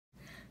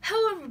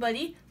Hello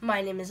everybody,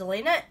 my name is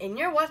Aleyna and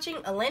you're watching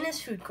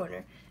Aleyna's Food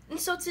Corner. And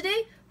so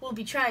today we'll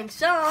be trying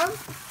some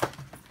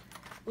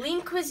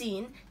lean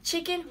cuisine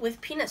chicken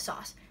with peanut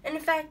sauce. And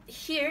in fact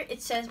here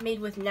it says made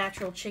with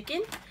natural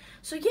chicken.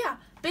 So yeah,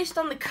 based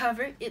on the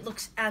cover it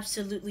looks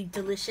absolutely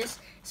delicious.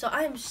 So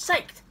I am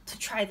psyched to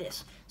try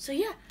this. So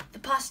yeah, the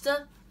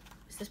pasta,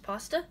 is this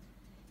pasta?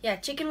 Yeah,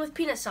 chicken with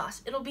peanut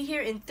sauce. It'll be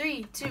here in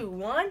 3, 2,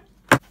 1.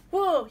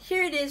 Whoa,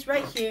 here it is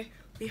right here.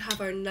 We have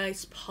our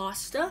nice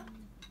pasta.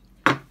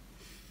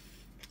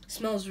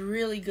 Smells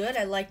really good.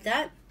 I like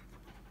that.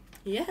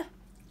 Yeah.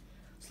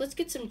 So let's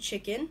get some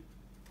chicken.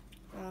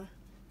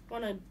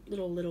 Want a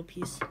little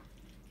piece. Get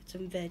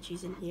some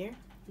veggies in here.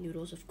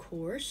 Noodles, of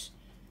course.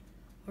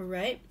 All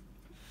right.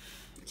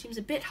 It seems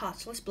a bit hot,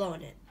 so let's blow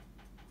on it.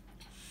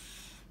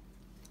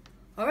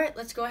 All right,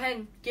 let's go ahead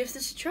and give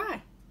this a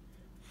try.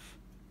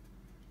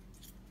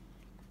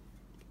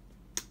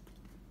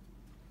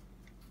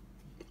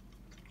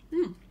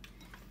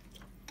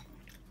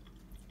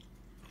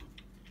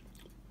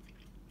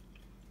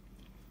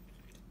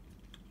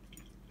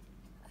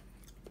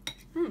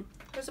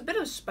 There's a bit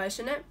of spice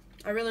in it.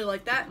 I really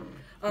like that.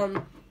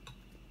 Kind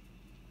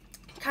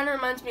of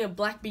reminds me of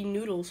black bean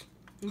noodles.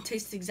 It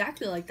tastes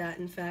exactly like that,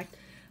 in fact.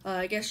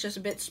 I guess just a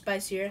bit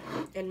spicier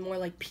and more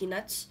like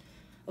peanuts,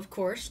 of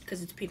course,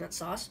 because it's peanut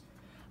sauce.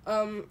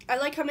 I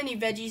like how many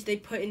veggies they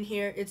put in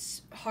here.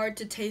 It's hard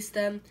to taste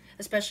them,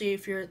 especially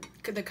if you're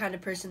the kind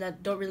of person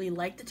that don't really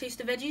like the taste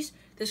of veggies.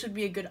 This would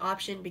be a good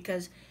option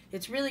because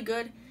it's really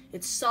good.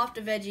 It's soft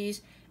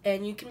veggies,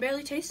 and you can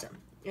barely taste them.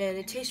 And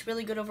it tastes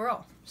really good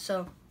overall.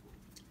 So,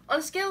 on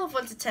a scale of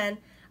 1 to 10,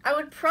 I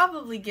would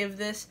probably give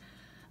this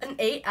an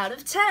 8 out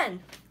of 10.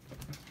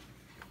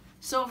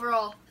 So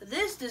overall,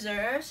 this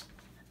deserves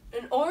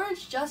an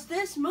orange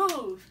Justice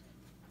move.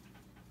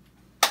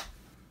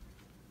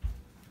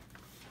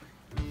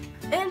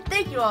 And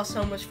thank you all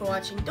so much for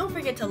watching. Don't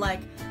forget to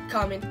like,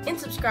 comment, and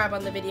subscribe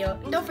on the video.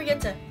 And don't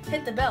forget to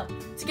hit the bell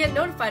to get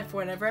notified for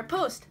whenever I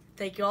post.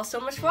 Thank you all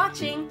so much for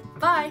watching.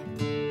 Bye.